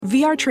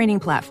VR training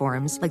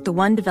platforms, like the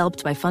one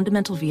developed by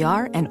Fundamental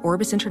VR and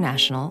Orbis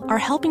International, are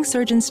helping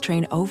surgeons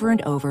train over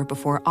and over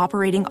before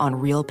operating on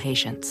real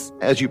patients.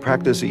 As you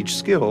practice each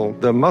skill,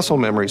 the muscle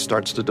memory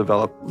starts to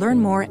develop. Learn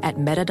more at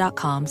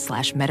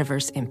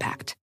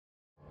meta.com/metaverseimpact.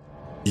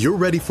 You're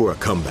ready for a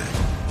comeback.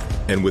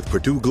 And with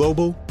Purdue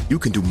Global, you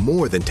can do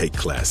more than take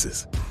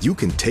classes. You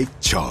can take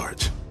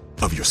charge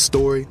of your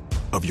story,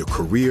 of your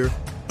career,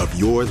 of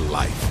your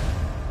life.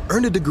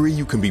 Earn a degree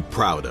you can be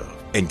proud of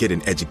and get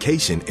an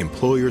education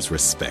employers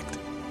respect.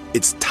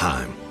 It's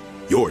time,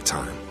 your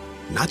time,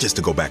 not just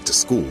to go back to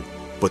school,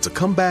 but to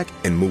come back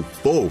and move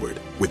forward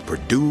with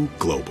Purdue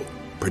Global,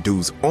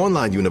 Purdue's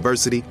online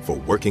university for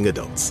working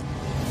adults.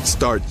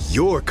 Start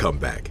your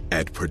comeback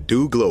at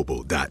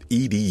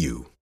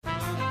purdueglobal.edu.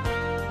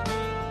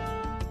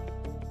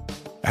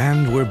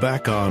 And we're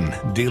back on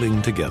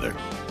Dealing Together,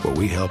 where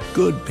we help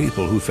good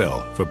people who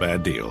fell for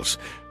bad deals.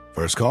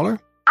 First caller?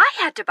 I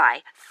had to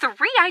buy 3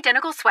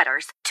 identical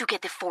sweaters to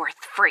get the 4th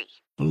free.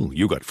 Ooh,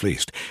 you got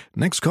fleeced.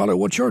 Next caller,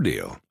 what's your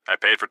deal? I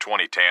paid for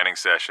 20 tanning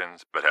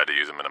sessions, but had to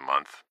use them in a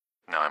month.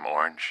 Now I'm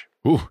orange.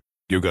 Ooh,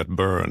 you got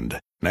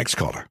burned. Next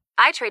caller.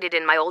 I traded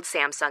in my old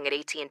Samsung at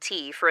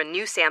AT&T for a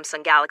new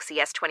Samsung Galaxy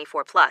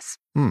S24 Plus.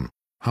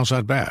 How's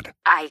that bad?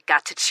 I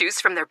got to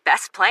choose from their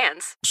best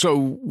plans. So,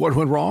 what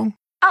went wrong?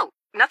 Oh,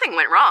 nothing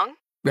went wrong.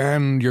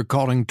 And you're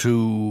calling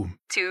to...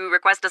 To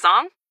request a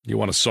song? You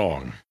want a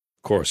song.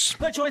 Of course.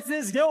 The choice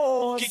is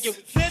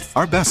yours.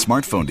 Our best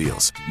smartphone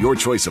deals. Your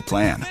choice of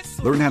plan.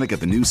 Learn how to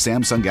get the new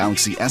Samsung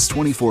Galaxy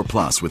S24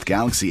 Plus with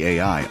Galaxy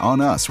AI on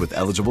us with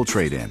eligible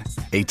trade-in.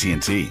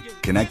 AT&T.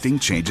 Connecting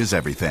changes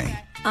everything.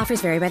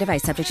 Offers vary by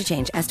device. Subject to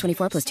change.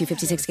 S24 plus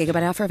 256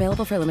 gigabyte offer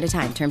available for a limited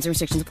time. Terms and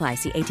restrictions apply.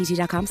 See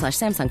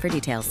att.com/Samsung for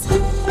details.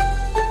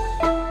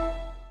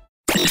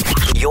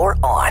 You're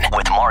on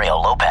with Mario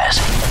Lopez.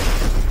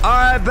 All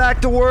right,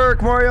 back to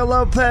work. Mario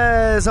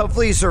Lopez.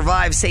 Hopefully you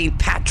survive St.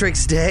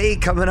 Patrick's Day.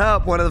 Coming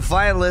up, one of the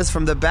finalists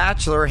from The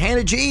Bachelor,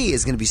 Hannah G,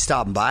 is going to be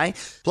stopping by.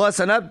 Plus,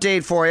 an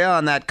update for you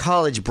on that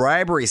college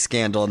bribery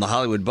scandal in the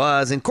Hollywood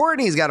Buzz. And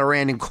Courtney's got a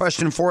random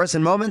question for us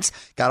in moments.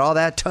 Got all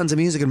that, tons of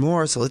music and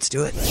more, so let's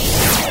do it.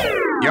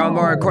 You're on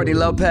Mario Courtney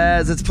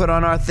Lopez. Let's put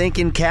on our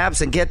thinking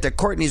caps and get to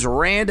Courtney's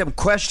random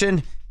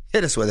question.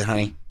 Hit us with it,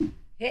 honey.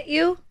 Hit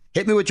you?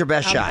 Hit me with your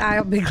best shot.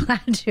 I'll be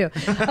glad to.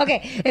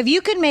 Okay, if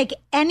you could make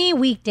any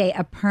weekday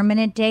a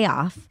permanent day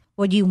off,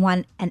 would you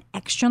want an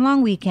extra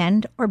long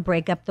weekend or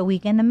break up the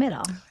week in the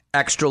middle?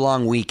 Extra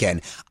long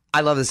weekend.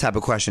 I love this type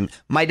of question.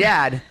 My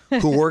dad,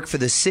 who worked for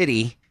the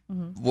city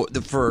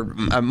for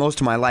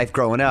most of my life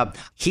growing up,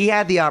 he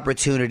had the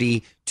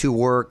opportunity to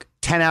work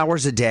 10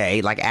 hours a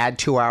day, like add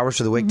 2 hours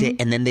to the weekday,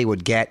 and then they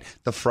would get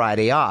the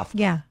Friday off.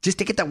 Yeah. Just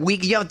to get that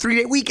week, you have a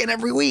 3-day weekend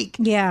every week.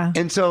 Yeah.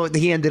 And so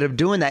he ended up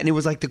doing that, and it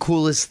was like the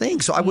coolest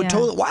thing. So I would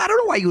totally, well, I don't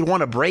know why you would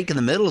want to break in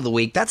the middle of the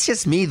week. That's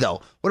just me,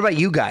 though. What about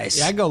you guys?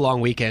 Yeah, I'd go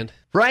long weekend.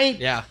 Right?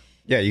 Yeah.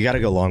 Yeah, you got to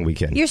go long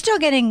weekend. You're still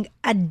getting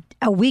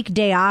a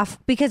weekday off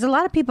because a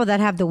lot of people that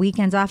have the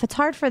weekends off, it's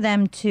hard for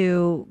them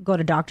to go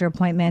to doctor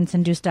appointments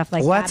and do stuff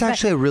like that. Well, that's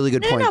actually a really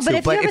good point, but too.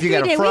 If you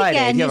have a 3-day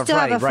weekend, you still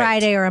have a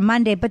Friday or a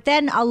Monday. But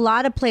then a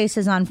lot of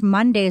places on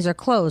Mondays are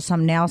closed.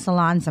 Some nail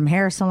salons, some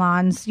hair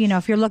salons, you know,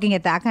 if you're looking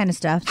at that kind of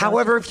stuff. So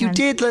however, if you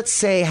did, let's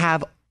say,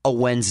 have a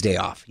Wednesday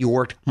off. You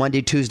worked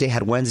Monday, Tuesday,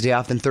 had Wednesday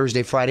off, then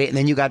Thursday, Friday, and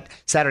then you got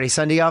Saturday,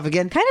 Sunday off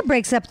again. Kind of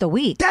breaks up the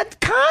week. That's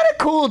kind of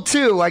cool,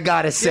 too, I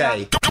gotta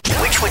say.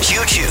 Which would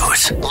you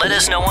choose? Let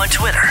us know on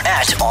Twitter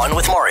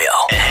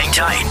 @OnWithMario. And hang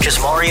tight, because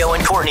Mario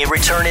and Courtney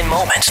return in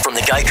moments from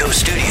the Geico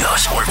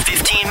Studios, where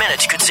 15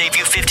 minutes could save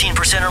you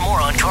 15% or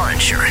more on car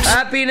insurance.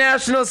 Happy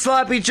National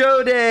Sloppy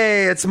Joe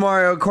Day. It's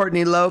Mario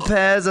Courtney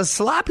Lopez. A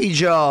Sloppy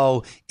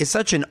Joe is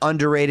such an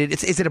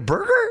underrated... Is it a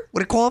burger?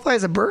 Would it qualify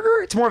as a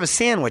burger? It's more of a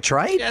sandwich,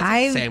 right? Yeah,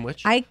 it's a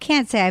sandwich. I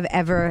can't say I've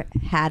ever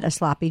had a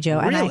Sloppy Joe.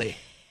 Really? And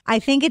I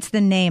think it's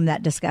the name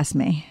that disgusts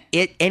me.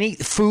 Any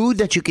food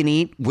that you can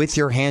eat with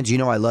your hands, you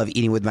know I love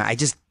eating with my...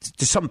 there's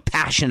something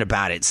passionate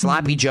about it.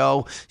 Sloppy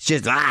Joe, it's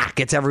just,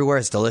 gets everywhere.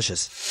 It's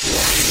delicious.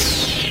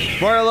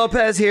 Mario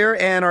Lopez here,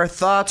 and our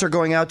thoughts are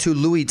going out to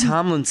Louis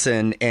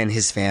Tomlinson and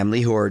his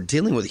family, who are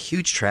dealing with a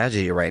huge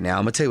tragedy right now.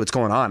 I'm going to tell you what's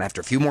going on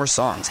after a few more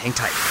songs. Hang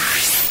tight.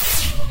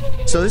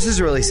 So this is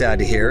really sad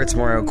to hear. It's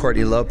Mario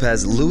Courtney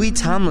Lopez. Louis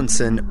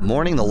Tomlinson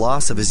mourning the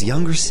loss of his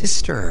younger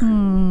sister.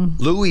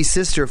 Louis'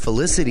 sister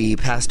Felicity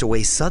passed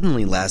away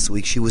suddenly last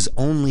week. She was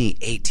only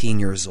 18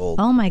 years old.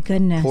 Oh my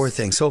goodness. Poor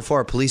thing. So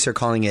far, police are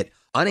calling it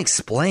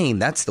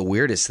unexplained. That's the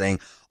weirdest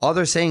thing. All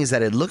they're saying is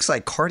that it looks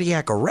like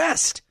cardiac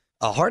arrest,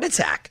 a heart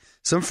attack.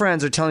 Some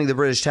friends are telling the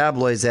British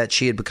tabloids that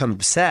she had become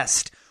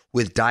obsessed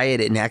with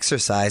diet and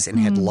exercise and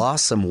had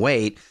lost some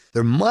weight.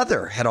 Their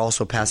mother had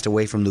also passed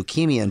away from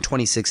leukemia in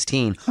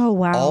 2016. Oh,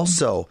 wow.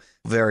 Also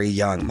very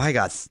young. My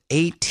God,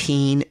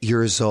 18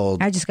 years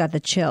old. I just got the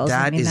chills.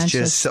 That is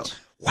just so...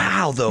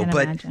 Wow, though.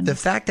 But imagine. The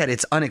fact that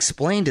it's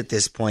unexplained at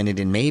this point,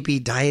 and maybe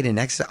diet and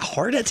exercise,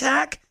 heart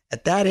attack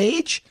at that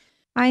age?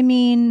 I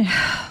mean,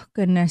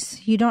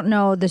 goodness, you don't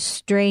know the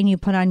strain you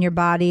put on your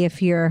body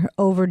if you're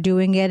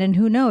overdoing it. And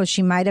who knows,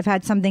 she might have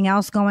had something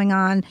else going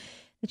on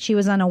that she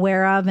was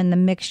unaware of, and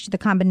the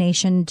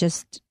combination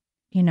just,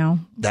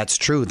 That's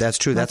true.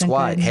 That's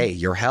why. Good. Hey,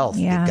 your health.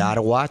 Yeah. You got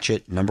to watch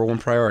it. Number one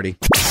priority.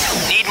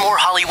 Need more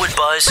Hollywood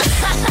buzz?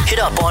 Hit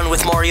up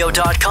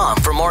onwithmario.com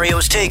for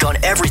Mario's take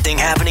on everything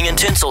happening in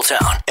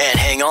Tinseltown. And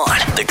hang on,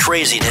 the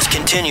craziness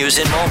continues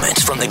in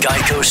moments from the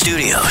Geico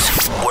Studios,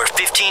 where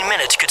 15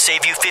 minutes could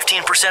save you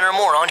 15% or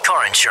more on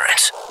car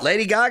insurance.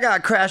 Lady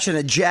Gaga crashing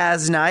a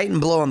jazz night and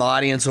blowing the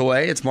audience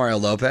away. It's Mario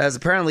Lopez.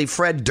 Apparently,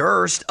 Fred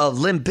Durst of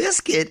Limp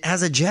Bizkit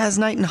has a jazz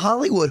night in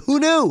Hollywood. Who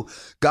knew?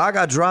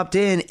 Gaga dropped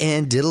in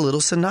and did a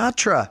little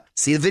Sinatra.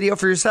 See the video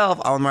for yourself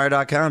on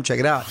onwithmario.com. Check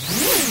it out.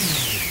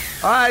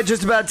 All right,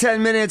 just about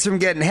 10 minutes from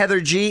getting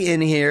Heather G in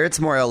here. It's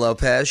Mario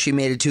Lopez. She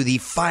made it to the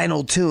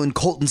final two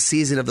Colton's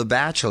season of The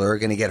Bachelor.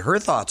 Going to get her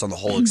thoughts on the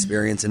whole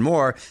experience and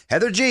more.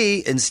 Heather G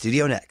in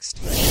studio next.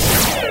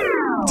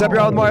 What's up,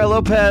 y'all? With Mario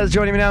Lopez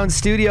joining me now in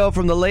studio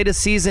from the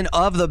latest season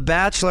of The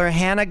Bachelor,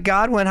 Hannah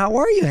Godwin. How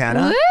are you,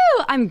 Hannah?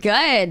 Woo! I'm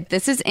good.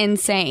 This is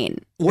insane.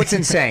 What's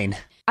insane?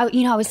 I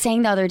was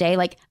saying the other day,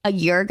 like a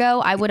year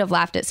ago, I would have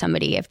laughed at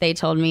somebody if they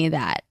told me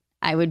that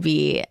I would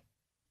be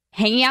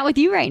hanging out with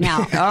you right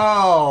now.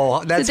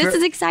 Oh, that's so this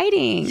is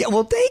exciting. Yeah,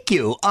 well, thank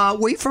you. Where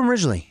are you from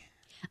originally?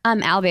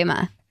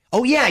 Alabama.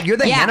 Oh, yeah, you're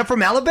the Hannah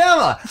from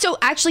Alabama. So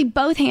actually,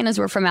 both Hannahs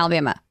were from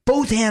Alabama.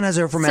 Both Hannahs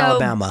are from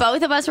Alabama.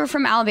 Both of us were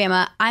from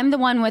Alabama. I'm the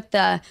one with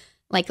the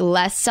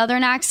less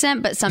Southern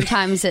accent, but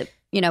sometimes it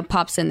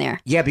pops in there.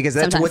 Yeah, because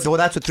that's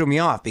what threw me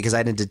off, because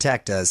I didn't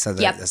detect a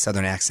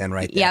Southern accent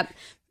right there. Yep,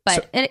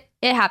 but it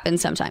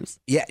happens sometimes.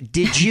 Yeah.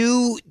 Did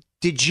you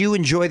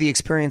enjoy the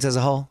experience as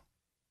a whole?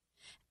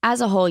 As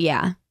a whole,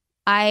 yeah.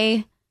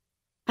 I've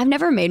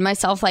never made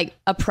myself like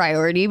a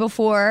priority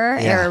before,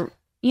 or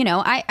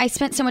I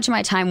spent so much of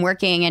my time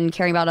working and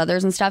caring about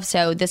others and stuff.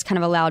 So this kind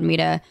of allowed me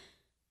to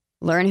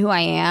learn who I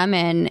am,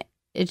 and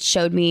it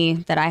showed me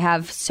that I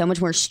have so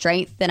much more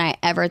strength than I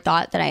ever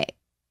thought that I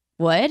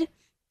would,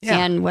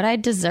 and what I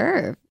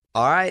deserve.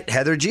 All right,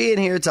 Heather G in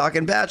here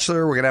talking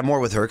Bachelor. We're gonna have more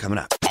with her coming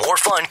up. More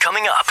fun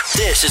coming up.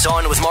 This is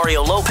On with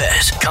Mario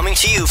Lopez, coming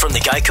to you from the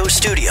Geico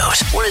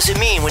Studios. What does it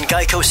mean when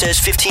Geico says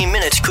 15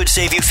 minutes could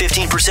save you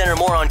 15% or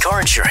more on car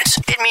insurance?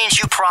 It means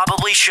you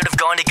probably should have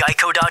gone to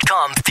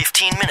geico.com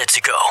 15 minutes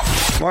ago.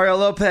 Mario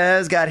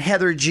Lopez got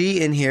Heather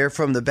G in here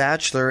from The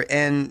Bachelor,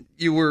 and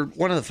you were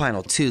one of the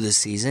final two this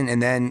season, and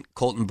then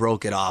Colton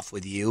broke it off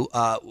with you.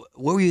 What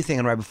were you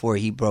thinking right before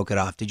he broke it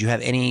off? Did you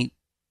have any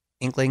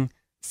inkling?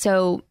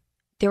 So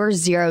there were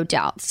zero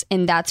doubts,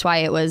 and that's why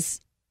it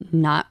was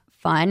not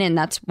fun, and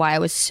that's why I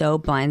was so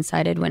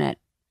blindsided when it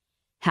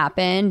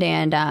happened.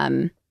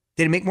 And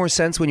did it make more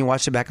sense when you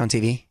watched it back on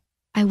TV?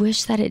 I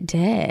wish that it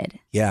did.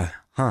 Yeah.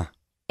 Huh.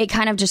 It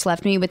kind of just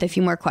left me with a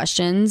few more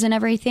questions and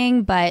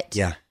everything, but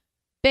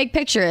big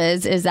picture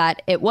is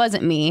that it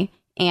wasn't me.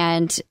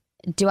 And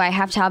do I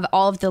have to have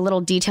all of the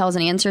little details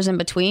and answers in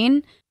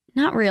between?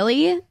 Not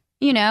really.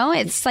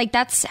 It's like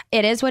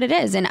it is what it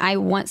is, and I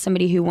want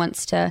somebody who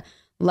wants to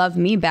love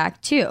me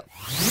back too.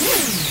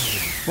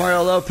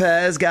 Mario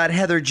Lopez got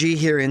Heather G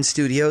here in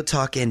studio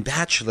talking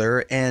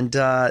Bachelor. And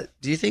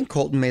do you think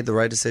Colton made the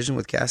right decision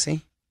with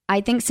Cassie? I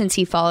think since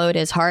he followed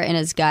his heart and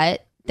his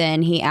gut,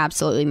 then he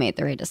absolutely made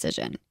the right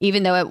decision,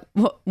 even though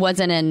it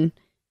wasn't in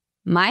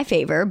my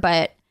favor.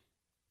 But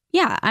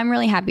yeah, I'm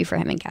really happy for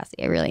him and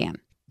Cassie. I really am.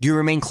 Do you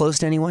remain close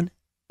to anyone?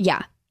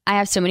 Yeah. I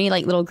have so many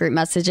little group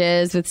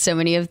messages with so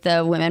many of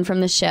the women from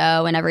the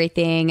show and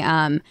everything.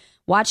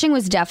 Watching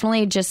was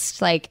definitely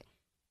just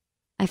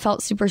I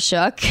felt super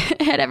shook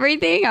at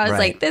everything. I was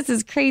like, this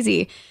is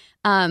crazy.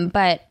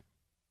 But,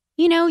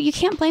 you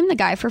can't blame the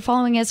guy for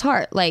following his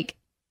heart. Like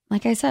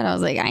I said, I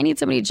was like, I need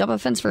somebody to jump a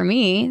fence for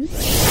me.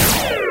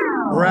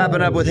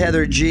 Wrapping up with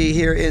Heather G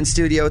here in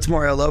studio. It's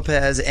Mario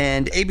Lopez.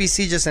 And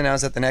ABC just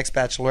announced that the next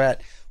Bachelorette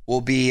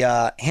will be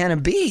Hannah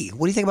B.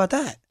 What do you think about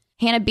that?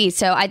 Hannah B.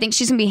 So I think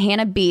she's going to be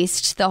Hannah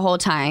Beast the whole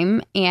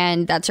time,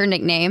 and that's her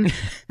nickname.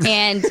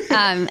 And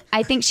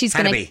I think she's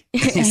going to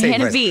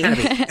Hannah B.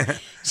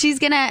 She's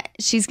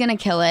gonna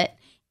kill it.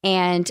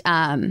 And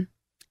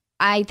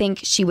I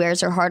think she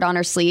wears her heart on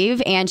her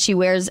sleeve, and she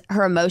wears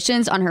her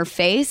emotions on her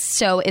face.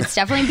 So it's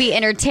definitely be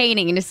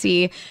entertaining to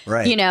see,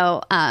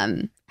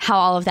 how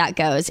all of that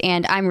goes.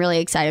 And I'm really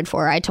excited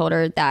for her. I told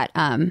her that,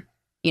 I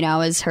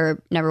was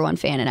her number one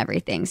fan and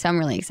everything. So I'm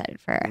really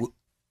excited for her.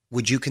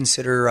 Would you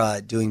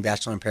consider doing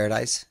Bachelor in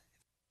Paradise?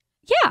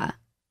 Yeah.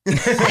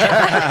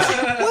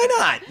 Why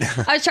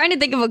not? I was trying to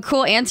think of a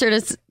cool answer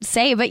to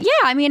say, but yeah,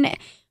 I mean,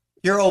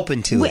 you're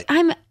open to it.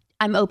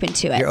 I'm open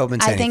to it. You're open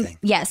to anything. Think,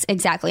 yes,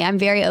 exactly. I'm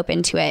very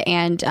open to it,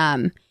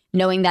 and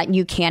knowing that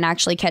you can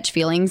actually catch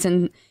feelings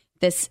in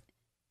this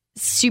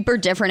super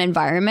different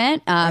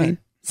environment.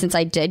 Since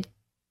I did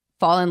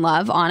fall in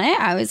love on it,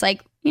 I was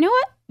like, you know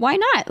what? Why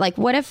not?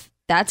 What if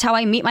that's how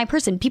I meet my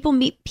person? People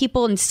meet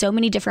people in so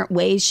many different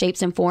ways,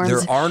 shapes, and forms.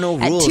 There are no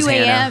rules, at 2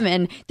 a.m. Hannah.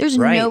 and there's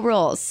no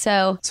rules.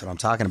 So that's what I'm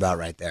talking about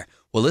right there.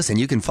 Well, listen,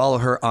 you can follow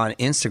her on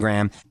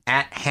Instagram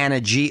at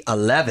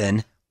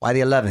HannahG11. Why the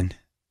 11?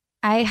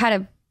 I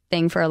had a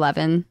thing for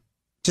 11.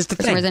 Just a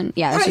for thing. some reason.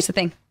 Yeah, it's just a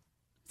thing.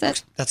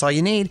 That's all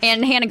you need.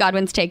 And Hannah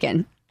Godwin's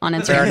taken on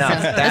Instagram. Fair enough.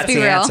 So That's be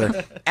the real.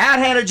 answer. At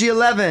Hannah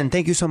G11.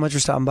 Thank you so much for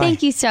stopping by.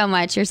 Thank you so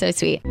much. You're so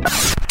sweet.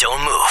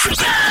 Don't move.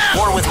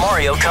 More with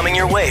Mario coming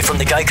your way from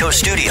the Geico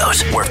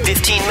Studios, where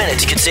 15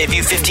 minutes could save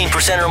you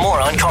 15% or more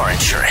on car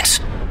insurance.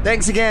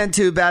 Thanks again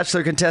to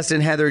Bachelor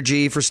contestant Heather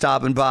G for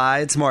stopping by.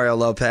 It's Mario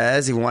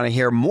Lopez. If you want to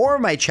hear more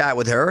of my chat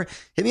with her,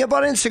 hit me up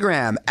on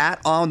Instagram at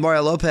On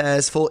Mario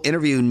Lopez. Full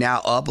interview now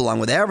up, along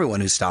with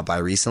everyone who stopped by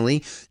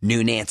recently.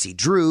 New Nancy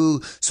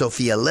Drew,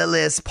 Sophia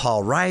Lillis,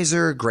 Paul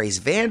Reiser, Grace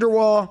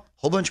Vanderwall,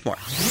 whole bunch more.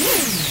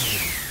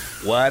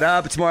 What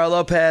up? It's Mario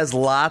Lopez.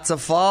 Lots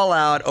of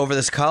fallout over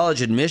this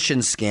college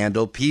admissions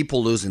scandal,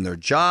 people losing their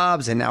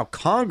jobs, and now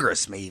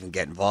Congress may even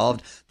get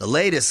involved. The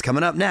latest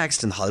coming up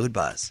next in the Hollywood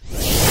Buzz.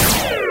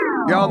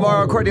 Y'all,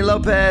 Mario, Courtney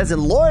Lopez,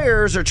 and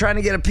lawyers are trying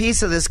to get a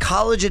piece of this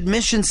college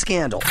admission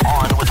scandal.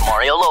 On with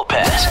Mario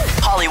Lopez,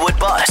 Hollywood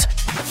Buzz.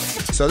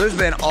 So there's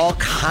been all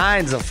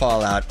kinds of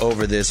fallout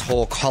over this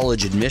whole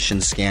college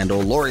admission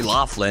scandal. Lori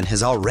Loughlin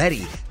has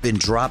already been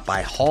dropped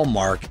by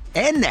Hallmark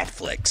and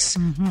Netflix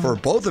for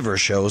both of her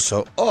shows.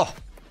 So,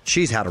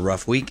 she's had a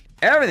rough week.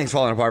 Everything's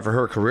falling apart for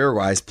her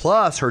career-wise.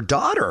 Plus, her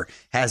daughter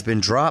has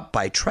been dropped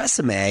by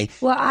Tresemme.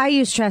 Well, I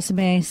use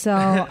Tresemme, so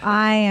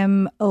I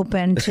am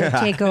open to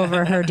take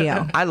over her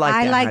deal. I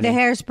like the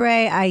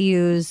hairspray. I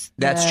use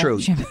That's true.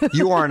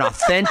 You are an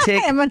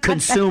authentic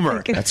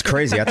consumer. That's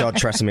crazy. I thought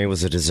Tresemme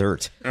was a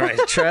dessert. All right,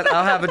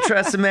 I'll have a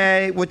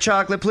Tresemme with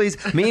chocolate, please.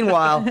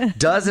 Meanwhile,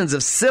 dozens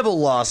of civil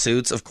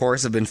lawsuits, of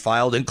course, have been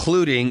filed,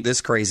 including this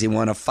crazy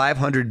one, a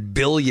 $500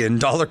 billion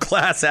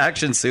class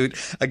action suit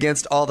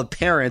against all the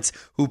parents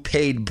who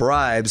paid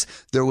bribes.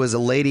 There was a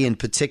lady in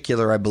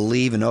particular, I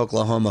believe, in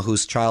Oklahoma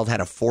whose child had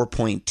a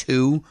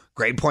 4.2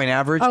 grade point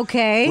average.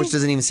 Okay. Which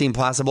doesn't even seem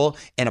possible,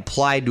 and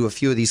applied to a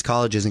few of these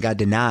colleges and got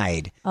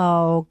denied.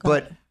 Oh, God.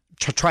 But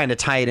trying to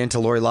tie it into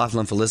Lori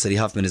Loughlin, Felicity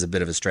Huffman is a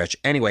bit of a stretch.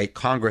 Anyway,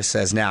 Congress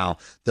says now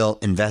they'll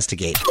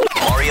investigate.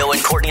 Mario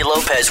and Courtney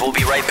Lopez will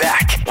be right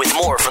back with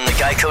more from the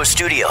Geico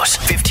Studios.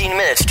 15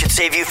 minutes could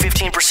save you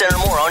 15% or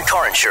more on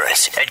car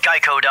insurance at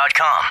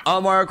geico.com.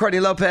 I'm Mario. Courtney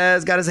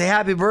Lopez got to say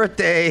happy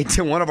birthday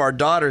to one of our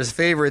daughter's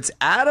favorites,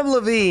 Adam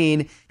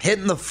Levine,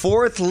 hitting the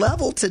 4th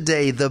level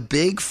today, the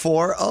big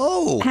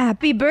 4-0.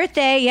 Happy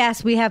birthday.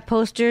 Yes, we have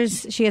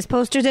posters. She has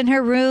posters in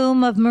her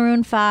room of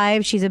Maroon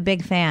 5. She's a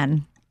big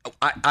fan.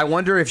 I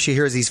wonder if she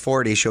hears he's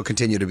 40, she'll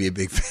continue to be a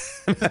big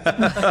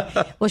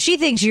fan. Well, she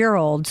thinks you're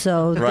old,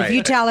 so Right. if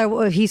you tell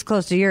her if he's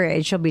close to your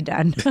age, she'll be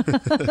done.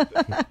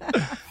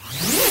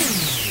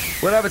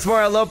 What up? It's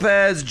Mario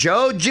Lopez.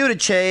 Joe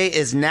Giudice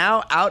is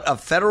now out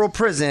of federal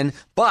prison,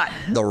 but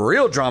the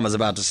real drama's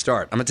about to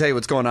start. I'm going to tell you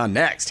what's going on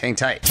next. Hang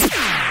tight.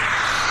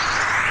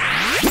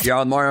 You're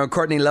on Mario and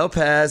Courtney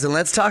Lopez, and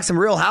let's talk some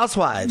Real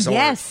Housewives.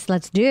 Yes,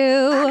 let's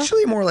do.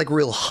 Actually, more like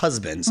Real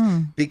Husbands,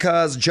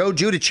 because Joe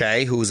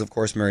Giudice, who is, of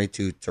course, married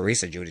to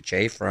Teresa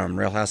Giudice from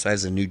Real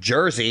Housewives of New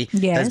Jersey,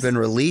 has been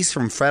released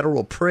from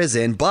federal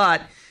prison,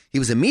 but he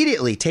was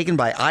immediately taken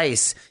by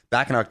ICE.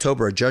 Back in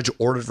October, a judge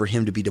ordered for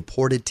him to be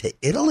deported to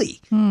Italy.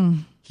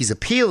 He's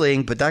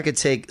appealing, but that could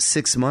take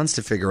 6 months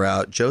to figure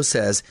out. Joe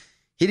says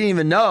he didn't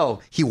even know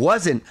he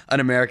wasn't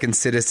an American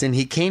citizen.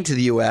 He came to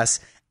the U.S.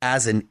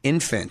 as an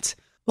infant.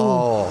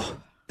 Oh,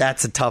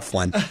 that's a tough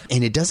one.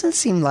 And it doesn't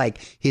seem like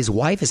his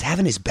wife is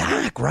having his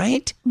back,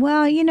 right?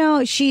 Well, you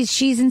know,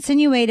 she's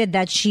insinuated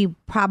that she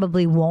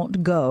probably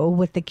won't go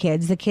with the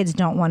kids. The kids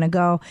don't want to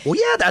go. Well,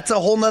 yeah, that's a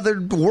whole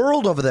nother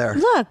world over there.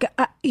 Look,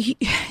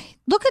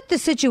 look at the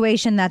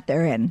situation that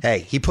they're in. Hey,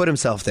 he put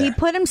himself there. He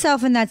put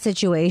himself in that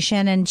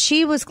situation, and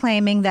she was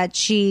claiming that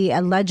she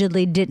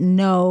allegedly didn't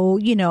know,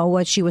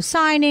 what she was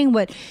signing.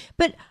 But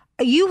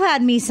you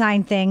had me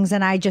sign things,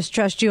 and I just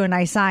trust you, and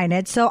I sign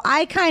it. So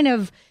I kind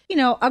of,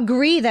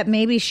 agree that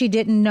maybe she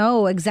didn't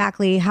know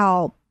exactly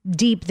how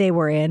deep they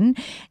were in.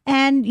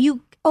 And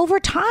over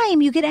time,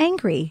 you get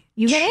angry.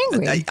 You get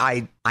angry.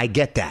 I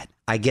get that.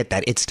 I get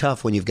that. It's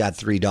tough when you've got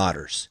 3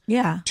 daughters.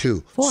 Yeah.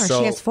 2. 4.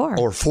 She has 4.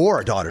 Or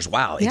 4 daughters.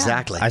 Wow, Yeah.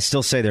 exactly. I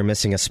still say they're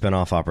missing a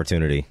spinoff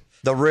opportunity.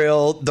 The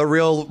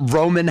real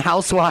Roman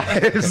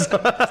housewives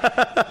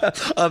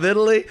of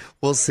Italy.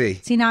 We'll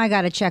see. See, now I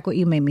got to check what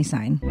you made me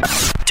sign.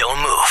 Don't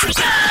move.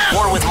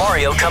 More with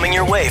Mario coming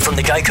your way from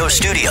the Geico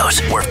Studios,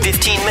 where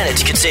 15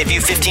 minutes could save you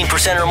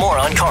 15% or more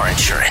on car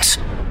insurance.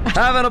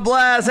 Having a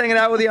blast hanging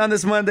out with you on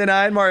this Monday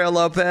night. Mario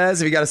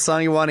Lopez. If you got a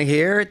song you want to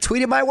hear,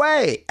 tweet it my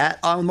way at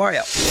On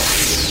Mario.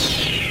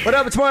 What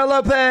up? It's Mario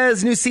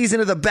Lopez. New season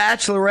of The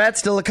Bachelorette.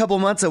 Still a couple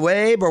months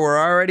away, but we're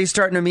already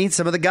starting to meet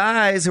some of the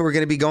guys who are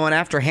going to be going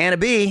after Hannah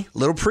B.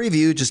 Little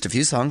preview, just a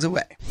few songs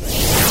away.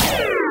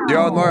 You're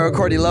on Mario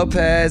Courtney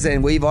Lopez,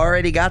 and we've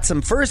already got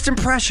some first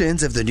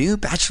impressions of the new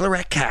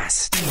Bachelorette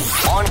cast.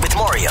 On with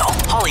Mario,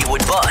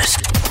 Hollywood Buzz.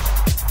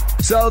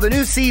 So the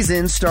new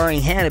season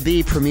starring Hannah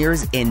B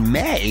premieres in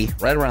May,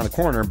 right around the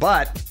corner,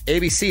 but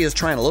ABC is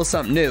trying a little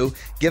something new,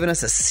 giving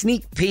us a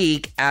sneak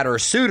peek at her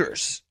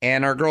suitors.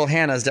 And our girl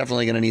Hannah is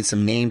definitely going to need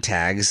some name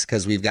tags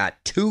because we've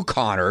got 2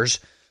 Connors,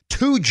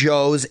 2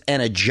 Joes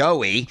and a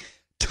Joey,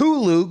 2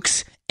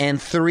 Lukes,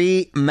 and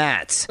 3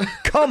 Matts.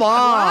 Come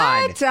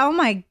on. What? Oh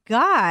my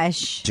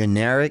gosh.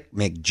 Generic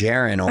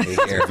McJaren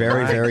over here.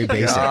 Very, very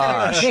basic.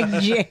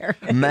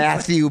 McJaren.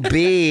 Matthew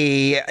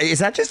B. Is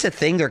that just a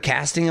thing? They're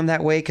casting him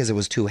that way because it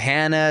was 2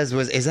 Hannahs?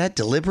 Is that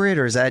deliberate,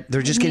 or is that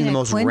they're just getting the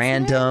most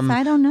random?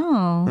 I don't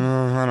know.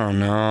 I don't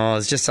know.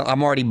 It's just,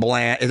 I'm already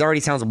bland. It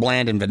already sounds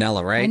bland and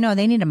vanilla, right? I know.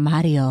 They need a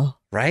Mario.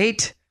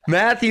 Right?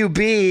 Matthew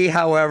B.,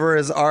 however,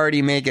 is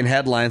already making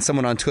headlines.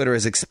 Someone on Twitter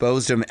has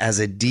exposed him as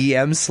a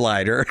DM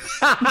slider.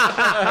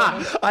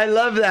 I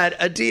love that.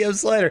 A DM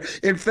slider.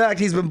 In fact,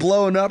 he's been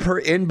blowing up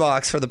her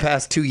inbox for the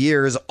past 2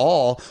 years,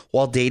 all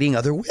while dating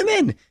other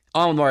women.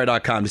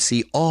 OnWithMario.com to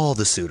see all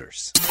the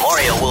suitors.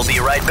 Mario will be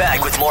right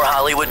back with more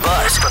Hollywood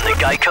buzz from the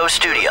Geico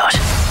Studios.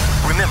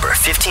 Remember,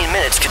 15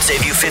 minutes could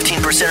save you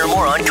 15% or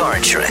more on car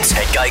insurance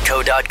at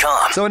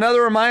Geico.com. So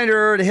another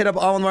reminder to hit up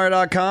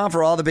OnWithMario.com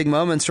for all the big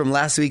moments from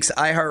last week's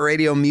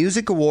iHeartRadio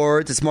Music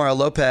Awards. It's Mario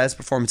Lopez,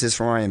 performances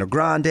from Ariana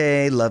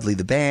Grande, Lovely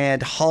the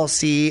Band,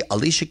 Halsey,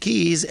 Alicia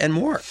Keys, and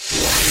more.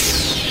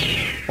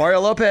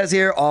 Mario Lopez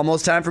here.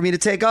 Almost time for me to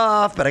take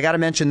off, but I got to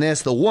mention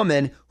this. The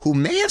woman who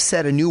may have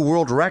set a new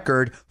world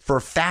record for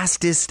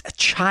fastest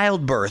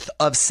childbirth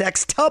of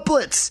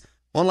sextuplets.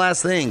 One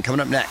last thing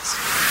coming up next.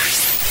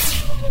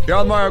 You're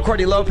on Mario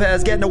Courtney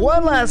Lopez. Getting to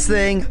one last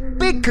thing.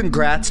 Big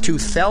congrats to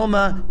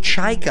Thelma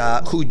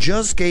Chaika, who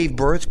just gave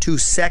birth to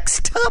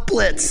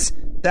sextuplets.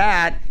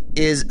 That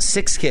is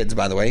 6 kids,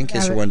 by the way, in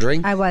case you're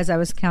wondering. I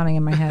was counting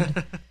in my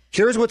head.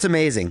 Here's what's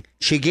amazing.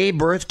 She gave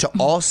birth to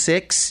all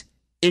 6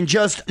 in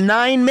just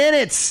 9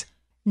 minutes.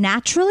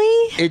 Naturally?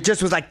 It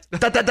just was like,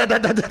 da, da, da, da,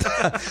 da,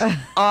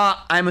 da.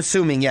 I'm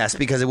assuming yes,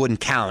 because it wouldn't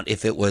count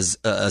if it was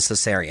a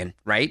cesarean,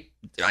 right?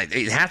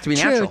 It has to be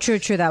natural.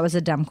 True. That was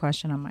a dumb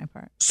question on my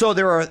part. So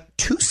there are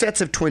 2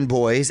 sets of twin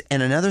boys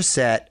and another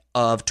set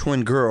of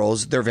twin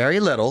girls. They're very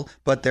little,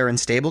 but they're in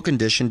stable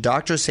condition.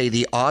 Doctors say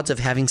the odds of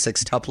having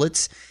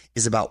sextuplets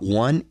is about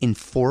 1 in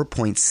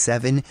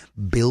 4.7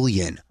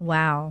 billion.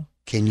 Wow.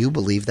 Can you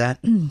believe that?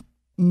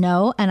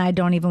 No, and I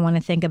don't even want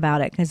to think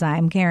about it because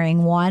I'm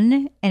carrying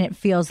 1 and it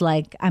feels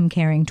like I'm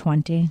carrying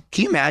 20.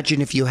 Can you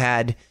imagine if you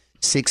had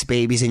 6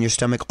 babies in your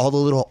stomach, all the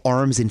little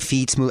arms and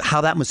feet move,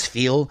 how that must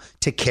feel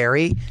to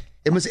carry?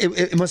 It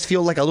must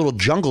feel like a little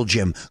jungle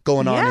gym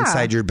going on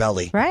inside your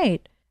belly.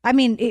 Right. I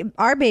mean,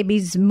 our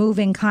baby's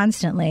moving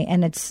constantly,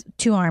 and it's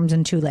 2 arms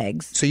and 2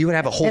 legs. So you would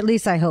have a whole at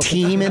least I hope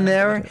team in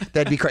there?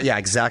 That'd be yeah,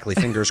 exactly.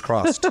 Fingers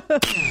crossed.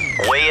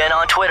 Weigh in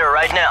on Twitter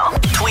right now.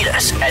 Tweet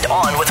us at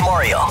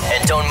OnWithMario.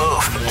 And don't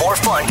move. More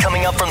fun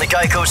coming up from the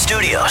Geico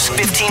Studios.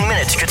 15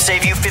 minutes could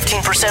save you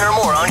 15% or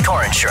more on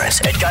car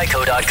insurance at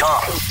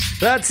Geico.com.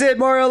 That's it,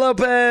 Mario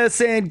Lopez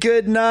saying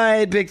good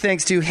night. Big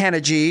thanks to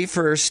Hannah G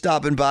for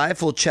stopping by.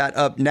 Full chat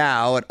up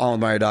now at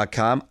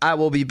OnWithMario.com. I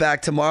will be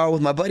back tomorrow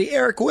with my buddy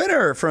Eric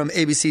Winter from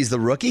ABC's The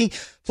Rookie.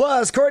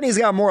 Plus, Courtney's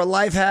got more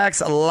life hacks,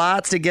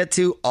 lots to get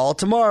to all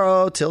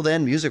tomorrow. Till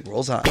then, music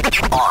rolls on.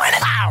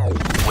 On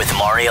with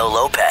Mario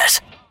Lopez.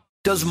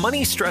 Does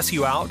money stress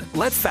you out?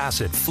 Let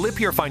Facet flip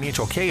your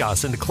financial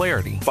chaos into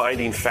clarity.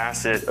 Finding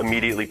Facet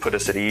immediately put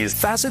us at ease.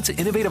 Facet's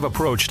innovative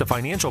approach to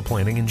financial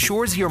planning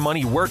ensures your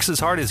money works as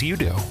hard as you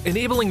do,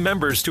 enabling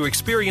members to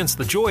experience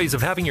the joys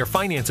of having your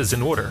finances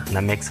in order. And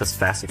that makes us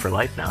Facet for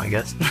life now, I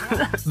guess.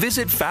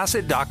 Visit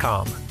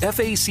Facet.com,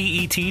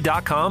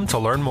 FACET.com to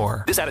learn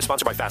more. This ad is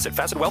sponsored by Facet.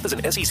 Facet Wealth is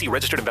an SEC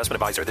registered investment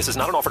advisor. This is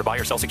not an offer to buy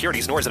or sell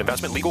securities, nor is it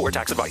investment, legal, or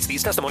tax advice.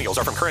 These testimonials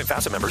are from current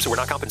Facet members who are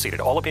not compensated.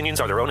 All opinions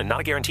are their own and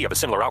not a guarantee of a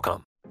similar outcome.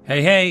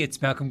 Hey,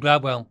 it's Malcolm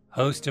Gladwell,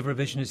 host of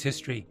Revisionist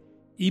History.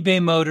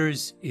 eBay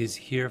Motors is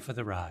here for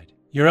the ride.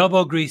 Your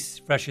elbow grease,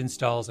 fresh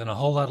installs, and a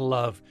whole lot of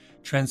love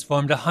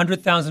transformed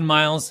 100,000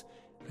 miles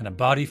and a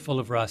body full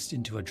of rust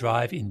into a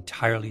drive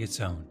entirely its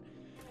own.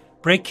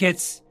 Brake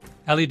kits,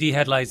 LED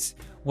headlights,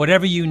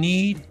 whatever you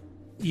need,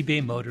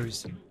 eBay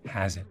Motors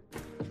has it.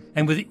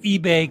 And with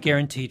eBay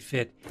Guaranteed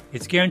Fit,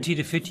 it's guaranteed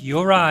to fit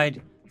your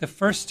ride the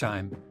first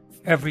time,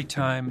 every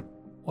time,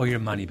 or your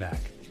money back.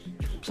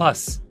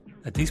 Plus,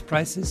 at these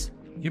prices,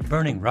 you're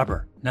burning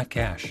rubber, not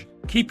cash.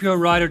 Keep your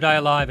ride or die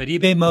alive at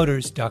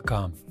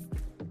ebaymotors.com.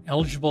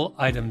 Eligible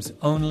items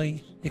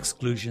only.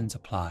 Exclusions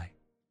apply.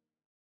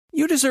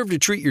 You deserve to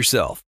treat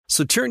yourself,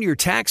 so turn your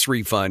tax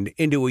refund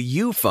into a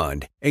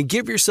U-fund and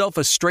give yourself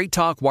a Straight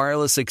Talk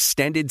Wireless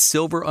Extended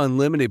Silver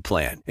Unlimited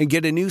plan and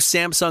get a new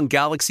Samsung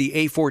Galaxy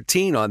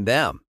A14 on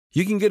them.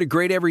 You can get a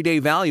great everyday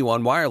value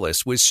on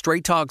wireless with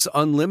Straight Talk's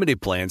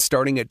Unlimited plan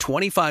starting at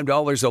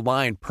 $25 a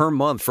line per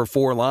month for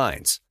 4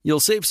 lines. You'll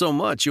save so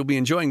much you'll be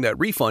enjoying that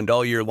refund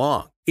all year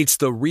long. It's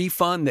the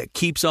refund that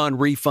keeps on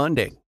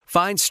refunding.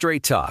 Find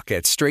Straight Talk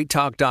at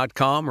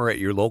straighttalk.com or at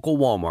your local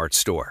Walmart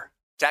store.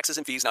 Taxes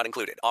and fees not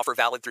included. Offer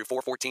valid through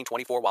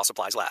 4/14/24 while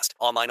supplies last.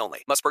 Online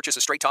only. Must purchase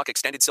a Straight Talk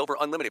Extended Silver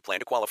Unlimited plan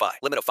to qualify.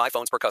 Limit of 5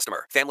 phones per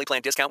customer. Family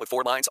plan discount with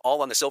 4 lines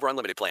all on the Silver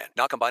Unlimited plan.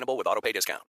 Not combinable with autopay discount.